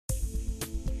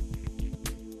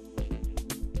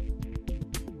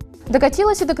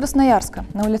Докатилась и до Красноярска.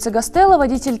 На улице Гастелло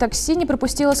водитель такси не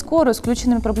пропустила скорую с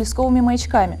включенными проблесковыми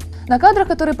маячками. На кадрах,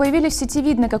 которые появились в сети,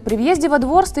 видно, как при въезде во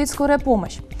двор стоит скорая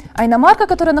помощь, а иномарка,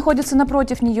 которая находится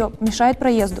напротив нее, мешает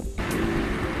проезду.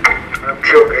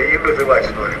 Пчелка, и вызывать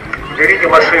скорую. Берите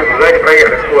машину, дайте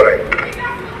проехать скорой.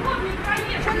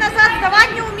 Назад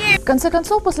сдавать не умею. В конце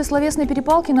концов, после словесной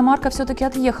перепалки иномарка все-таки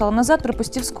отъехала назад,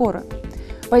 пропустив скорую.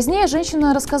 Позднее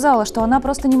женщина рассказала, что она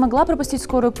просто не могла пропустить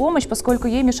скорую помощь, поскольку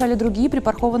ей мешали другие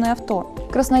припаркованные авто.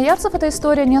 Красноярцев эта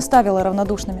история не оставила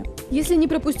равнодушными. Если не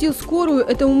пропустил скорую,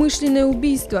 это умышленное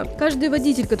убийство. Каждый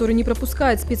водитель, который не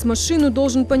пропускает спецмашину,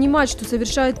 должен понимать, что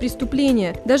совершает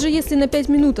преступление, даже если на 5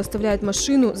 минут оставляет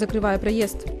машину, закрывая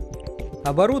проезд.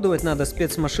 Оборудовать надо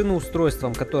спецмашину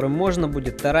устройством, которым можно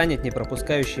будет таранить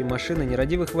непропускающие машины,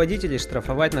 нерадивых водителей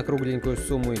штрафовать на кругленькую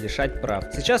сумму и лишать прав.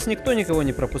 Сейчас никто никого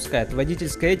не пропускает,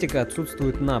 водительская этика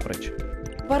отсутствует напрочь.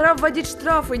 Пора вводить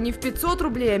штрафы не в 500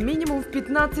 рублей, а минимум в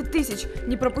 15 тысяч.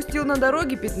 Не пропустил на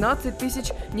дороге — 15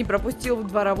 тысяч, не пропустил в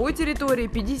дворовой территории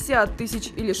 — 50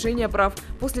 тысяч и лишение прав.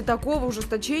 После такого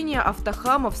ужесточения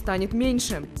автохамов станет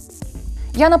меньше.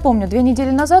 Я напомню, 2 недели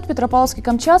назад в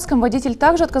Петропавловске-Камчатском водитель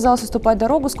также отказался уступать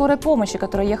дорогу скорой помощи,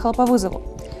 которая ехала по вызову.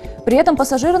 При этом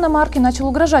пассажир иномарки начал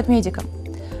угрожать медикам.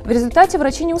 В результате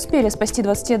врачи не успели спасти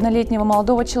 21-летнего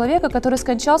молодого человека, который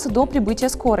скончался до прибытия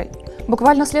скорой.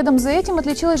 Буквально следом за этим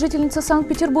отличилась жительница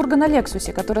Санкт-Петербурга на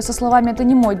Лексусе, которая со словами «это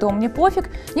не мой дом, мне пофиг»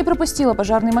 не пропустила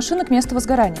пожарные машины к месту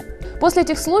возгорания. После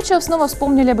этих случаев снова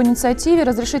вспомнили об инициативе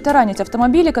разрешить таранить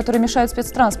автомобили, которые мешают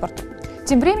спецтранспорту.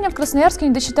 Тем временем в Красноярске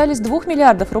не досчитались 2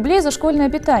 миллиардов рублей за школьное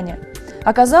питание.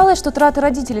 Оказалось, что траты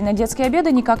родителей на детские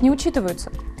обеды никак не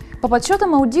учитываются. По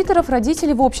подсчетам аудиторов,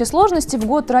 родители в общей сложности в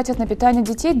год тратят на питание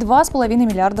детей 2,5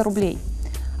 миллиарда рублей.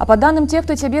 А по данным тех,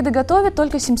 кто эти обеды готовит,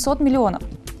 только 700 миллионов.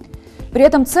 При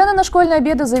этом цены на школьные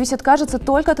обеды зависят, кажется,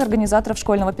 только от организаторов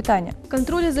школьного питания.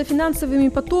 Контроля за финансовыми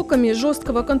потоками,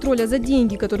 жесткого контроля за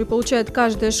деньги, которые получает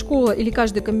каждая школа или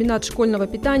каждый комбинат школьного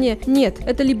питания, нет.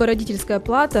 Это либо родительская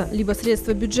плата, либо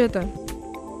средства бюджета.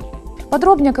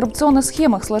 Подробнее о коррупционных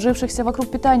схемах, сложившихся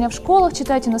вокруг питания в школах,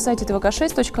 читайте на сайте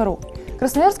tvk6.ru.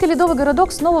 Красноярский ледовый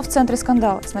городок снова в центре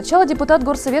скандала. Сначала депутат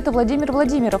горсовета Владимир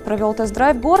Владимиров провел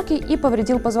тест-драйв горки и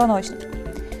повредил позвоночник.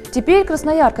 Теперь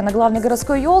красноярка на главной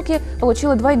городской елке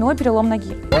получила двойной перелом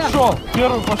ноги. Пошел,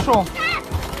 первый пошел.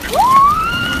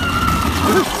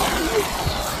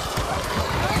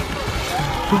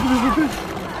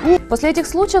 После этих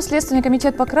случаев Следственный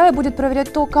комитет по краю будет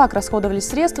проверять то, как расходовались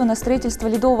средства на строительство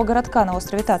ледового городка на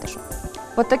острове Татышев.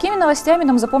 Вот такими новостями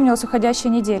нам запомнилась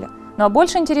уходящая неделя. Ну а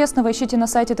больше интересного ищите на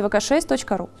сайте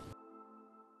tvk6.ru.